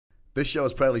This show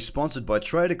is proudly sponsored by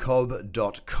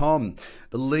TraderCobb.com,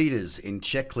 the leaders in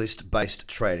checklist-based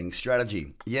trading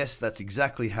strategy. Yes, that's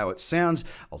exactly how it sounds.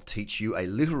 I'll teach you a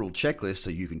literal checklist so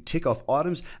you can tick off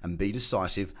items and be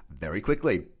decisive very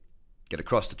quickly. Get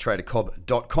across to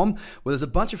TraderCobb.com where there's a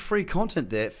bunch of free content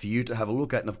there for you to have a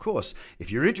look at. And of course, if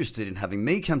you're interested in having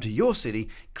me come to your city,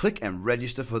 click and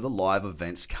register for the live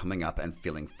events coming up and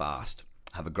filling fast.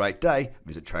 Have a great day.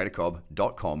 Visit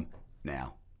TraderCobb.com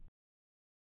now.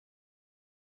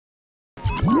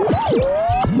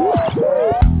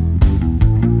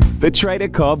 The Trader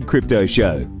Cobb Crypto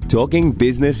Show, talking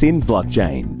business in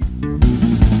blockchain.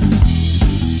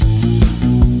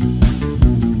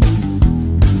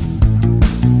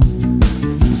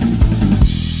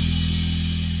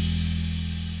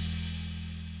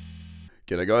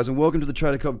 G'day guys and welcome to the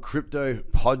Trader Cobb Crypto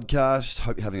Podcast.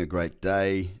 Hope you're having a great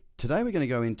day. Today we're going to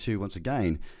go into, once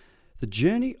again, the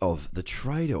journey of the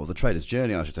trader, or the trader's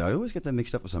journey I should say. I always get that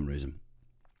mixed up for some reason.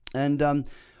 And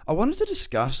I wanted to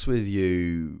discuss with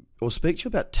you, or speak to you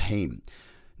about team.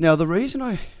 Now, the reason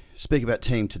I speak about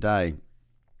team today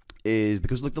is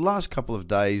because, look, the last couple of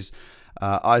days,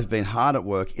 I've been hard at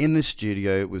work in the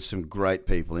studio with some great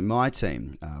people in my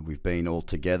team. We've been all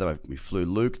together. We flew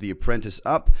Luke, the apprentice,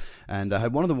 up, and I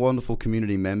had one of the wonderful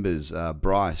community members,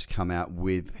 Bryce, come out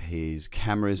with his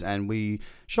cameras, and we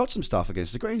shot some stuff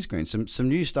against the green screen, some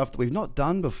new stuff that we've not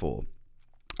done before.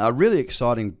 Really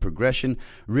exciting progression,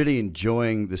 really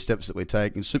enjoying the steps that we're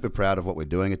taking, super proud of what we're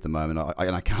doing at the moment,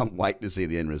 and I can't wait to see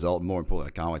the end result. More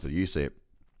importantly, I can't wait till you see it.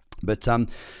 But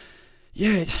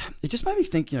yeah, it just made me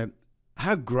think,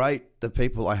 how great the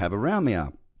people I have around me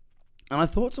are. And I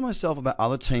thought to myself about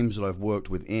other teams that I've worked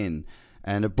within,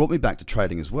 and it brought me back to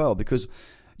trading as well, because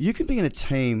you can be in a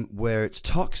team where it's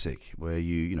toxic, where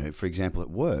you for example,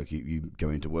 at work, you go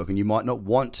into work and you might not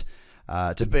want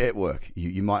to be at work.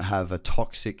 You might have a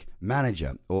toxic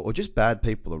manager or just bad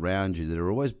people around you that are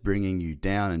always bringing you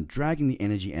down and dragging the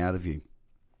energy out of you.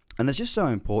 And it's just so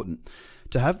important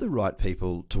to have the right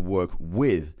people to work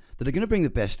with that are going to bring the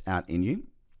best out in you.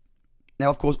 Now,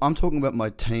 of course, I'm talking about my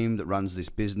team that runs this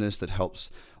business, that helps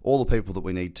all the people that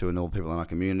we need to and all the people in our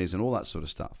communities and all that sort of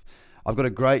stuff. I've got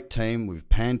a great team. We've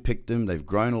handpicked them. They've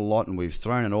grown a lot, and we've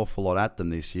thrown an awful lot at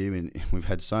them this year. And we've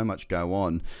had so much go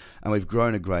on, and we've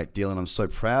grown a great deal, and I'm so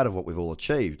proud of what we've all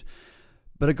achieved.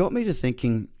 But it got me to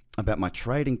thinking about my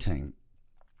trading team,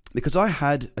 because I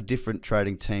had a different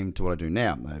trading team to what I do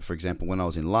now. For example, when I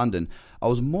was in London, I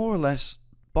was more or less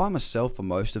by myself for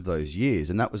most of those years,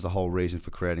 and that was the whole reason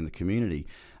for creating the community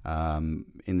in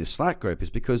this Slack group, is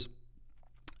because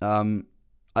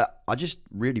I just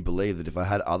really believe that if I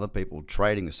had other people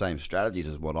trading the same strategies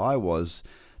as what I was,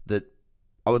 that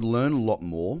I would learn a lot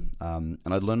more, and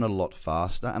I'd learn it a lot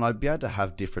faster, and I'd be able to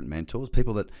have different mentors,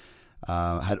 people that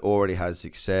had already had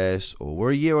success or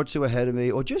were a year or two ahead of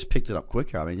me, or just picked it up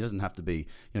quicker. I mean, it doesn't have to be,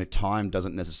 time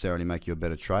doesn't necessarily make you a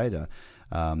better trader.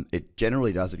 It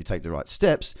generally does if you take the right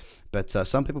steps, but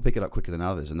some people pick it up quicker than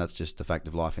others, and that's just the fact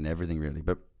of life in everything, really.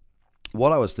 But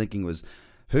what I was thinking was,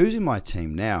 who's in my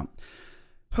team now?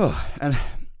 And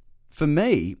for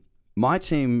me, my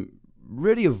team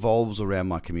really evolves around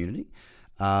my community.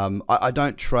 I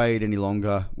don't trade any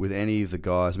longer with any of the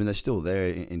guys. I mean, they're still there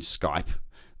in Skype,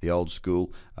 the old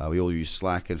school. We all use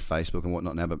Slack and Facebook and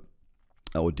whatnot now,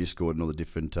 or Discord and all the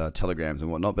different telegrams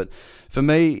and whatnot. But for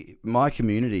me, my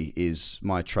community is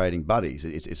my trading buddies.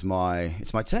 It's my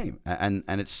team, and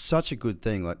it's such a good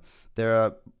thing. Like, there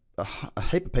are a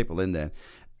heap of people in there,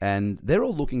 and they're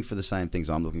all looking for the same things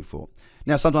I'm looking for.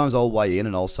 Now, sometimes I'll weigh in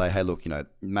and I'll say, hey, look,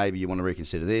 maybe you want to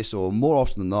reconsider this. Or more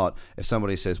often than not, if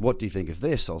somebody says, what do you think of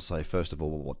this? I'll say, first of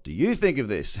all, well, what do you think of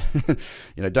this?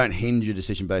 Don't hinge your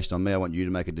decision based on me. I want you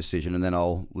to make a decision, and then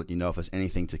I'll let you know if there's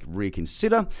anything to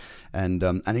reconsider. And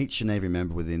each and every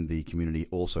member within the community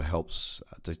also helps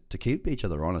to keep each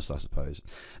other honest, I suppose.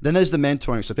 Then there's the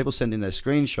mentoring. So people send in their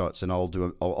screenshots, and I'll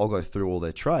go through all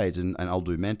their trades, and I'll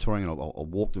do mentoring, and I'll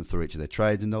walk them through each of their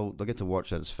trades, and they'll get to watch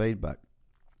that as feedback,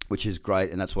 which is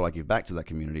great, and that's what I give back to that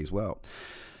community as well.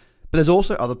 But there's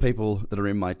also other people that are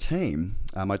in my team,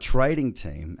 my trading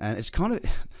team, and it's kind of,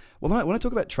 when I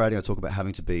talk about trading, I talk about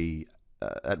having to be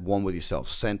at one with yourself,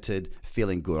 centered,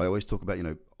 feeling good. I always talk about,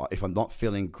 if I'm not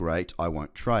feeling great, I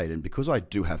won't trade. And because I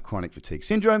do have chronic fatigue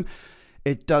syndrome,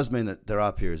 it does mean that there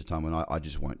are periods of time when I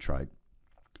just won't trade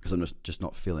because I'm just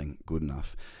not feeling good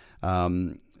enough.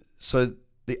 So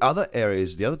the other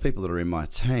areas, the other people that are in my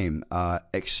team are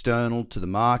external to the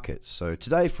market. So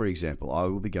today, for example, I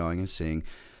will be going and seeing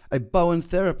a Bowen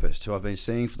therapist who I've been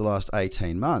seeing for the last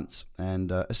 18 months.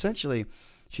 And essentially,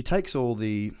 she takes all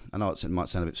the, I know it might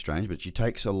sound a bit strange, but she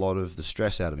takes a lot of the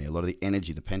stress out of me, a lot of the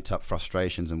energy, the pent-up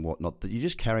frustrations and whatnot that you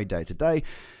just carry day to day,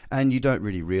 and you don't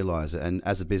really realize it. And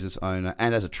as a business owner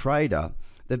and as a trader,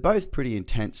 they're both pretty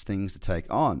intense things to take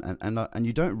on, and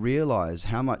you don't realize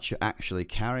how much you're actually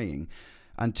carrying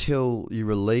until you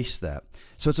release that.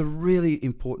 So it's a really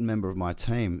important member of my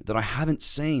team that I haven't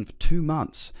seen for 2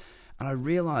 months. And I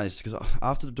realized, because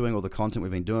after doing all the content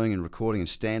we've been doing and recording and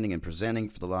standing and presenting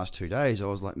for the last 2 days, I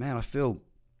was like, man, I feel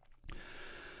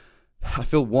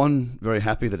one, very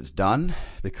happy that it's done,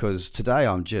 because today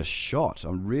I'm just shot.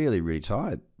 I'm really, really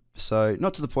tired. So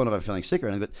not to the point of I'm feeling sick or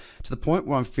anything, but to the point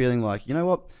where I'm feeling like, you know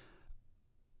what?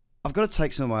 I've got to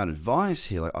take some of my own advice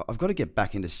here. Like, I've got to get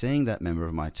back into seeing that member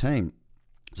of my team.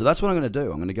 So that's what I'm going to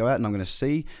do. I'm going to go out and I'm going to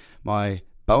see my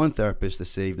Bowen therapist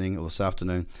this evening or this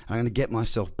afternoon, and I'm going to get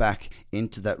myself back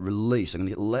into that release. I'm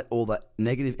going to let all that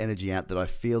negative energy out that I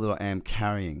feel that I am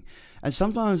carrying. And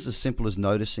sometimes as simple as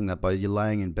noticing that by you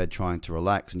laying in bed trying to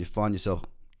relax and you find yourself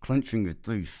clenching your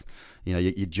teeth, you know,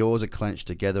 your jaws are clenched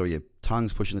together, or your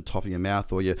tongue's pushing the top of your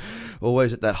mouth, or you're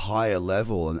always at that higher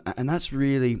level. And that's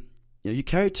really, you know, you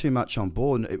carry too much on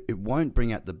board and it won't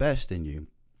bring out the best in you.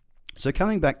 So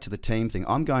coming back to the team thing,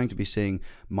 I'm going to be seeing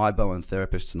my Bowen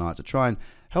therapist tonight to try and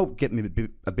help get me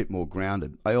a bit more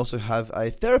grounded. I also have a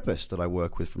therapist that I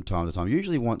work with from time to time,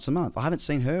 usually once a month. I haven't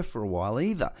seen her for a while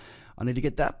either. I need to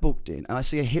get that booked in. And I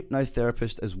see a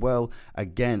hypnotherapist as well,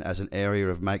 again, as an area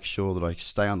of make sure that I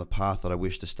stay on the path that I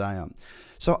wish to stay on.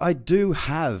 So I do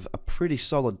have a pretty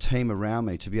solid team around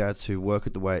me to be able to work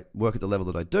at the level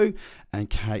that I do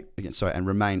and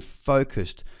remain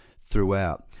focused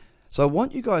throughout. So I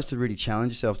want you guys to really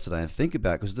challenge yourself today and think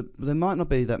about, because there might not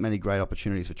be that many great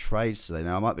opportunities for trades today.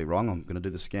 Now, I might be wrong. I'm going to do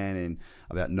the scan in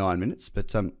about 9 minutes,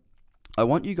 but I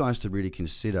want you guys to really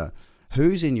consider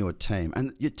who's in your team.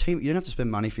 And your team, you don't have to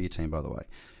spend money for your team, by the way.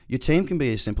 Your team can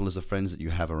be as simple as the friends that you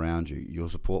have around you, your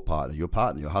support partner, your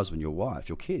husband, your wife,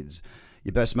 your kids,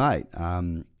 your best mate.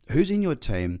 Who's in your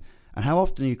team, and how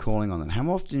often are you calling on them? How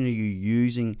often are you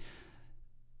using...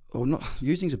 or not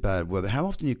using is a bad word, but how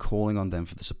often are you calling on them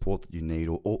for the support that you need,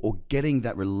 or getting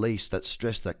that release, that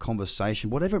stress, that conversation,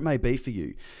 whatever it may be for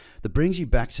you, that brings you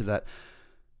back to that,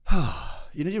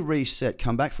 you need to reset,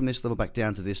 come back from this level back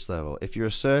down to this level. If you're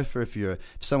a surfer, if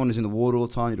someone who's in the water all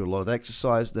the time, you do a lot of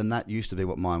exercise, then that used to be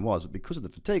what mine was. But because of the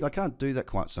fatigue, I can't do that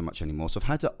quite so much anymore. So I've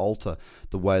had to alter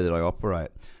the way that I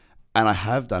operate. And I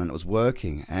have done, and it was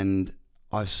working, and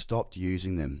I've stopped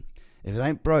using them. If it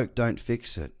ain't broke, don't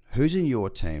fix it. Who's in your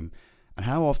team, and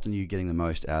how often are you getting the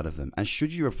most out of them? And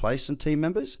should you replace some team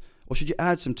members, or should you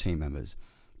add some team members?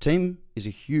 Team is a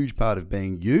huge part of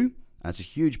being you, and it's a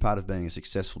huge part of being a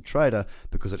successful trader,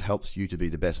 because it helps you to be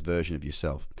the best version of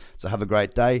yourself. So have a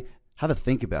great day, have a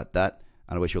think about that,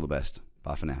 and I wish you all the best.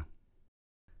 Bye for now.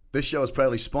 This show is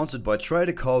proudly sponsored by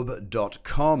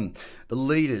TraderCobb.com, the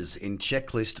leaders in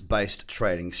checklist-based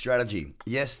trading strategy.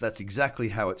 Yes, that's exactly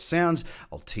how it sounds.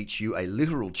 I'll teach you a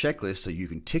literal checklist so you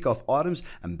can tick off items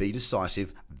and be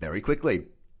decisive very quickly.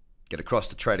 Get across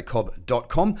to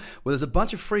TraderCobb.com, where there's a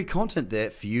bunch of free content there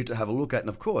for you to have a look at. And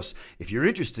of course, if you're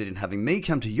interested in having me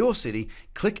come to your city,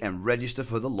 click and register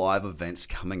for the live events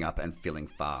coming up and filling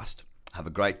fast. Have a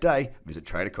great day. Visit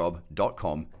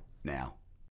TraderCobb.com now.